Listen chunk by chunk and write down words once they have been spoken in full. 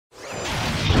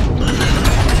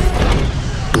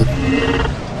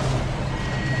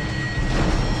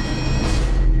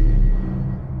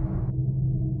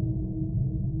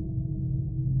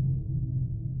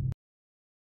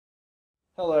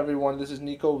Hello everyone, this is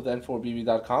Nico with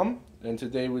N4BB.com, and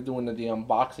today we're doing the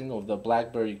unboxing of the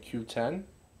BlackBerry Q10,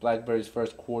 BlackBerry's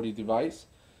first QWERTY device,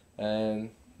 and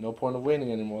no point of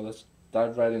waiting anymore. Let's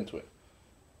dive right into it.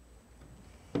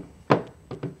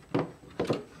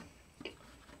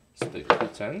 It's the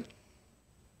Q10,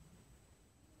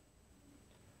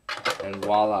 and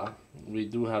voila, we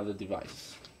do have the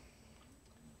device.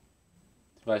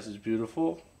 Device is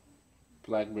beautiful,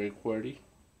 BlackBerry QWERTY,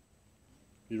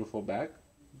 beautiful back.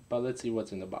 But let's see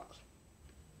what's in the box.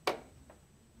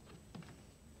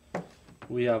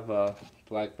 We have a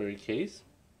BlackBerry case.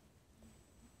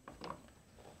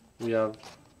 We have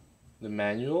the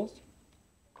manuals.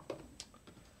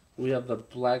 We have the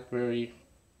BlackBerry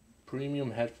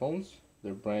premium headphones.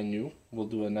 They're brand new. We'll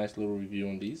do a nice little review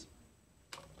on these.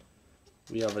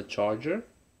 We have a charger.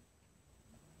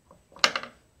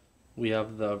 We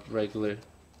have the regular,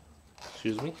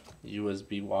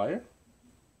 USB wire.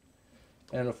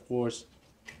 And of course,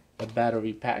 a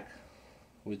battery pack,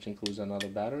 which includes another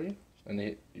battery,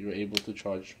 and you're able to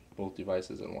charge both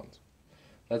devices at once.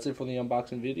 That's it for the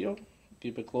unboxing video.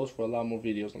 Keep it close for a lot more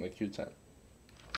videos on the Q10.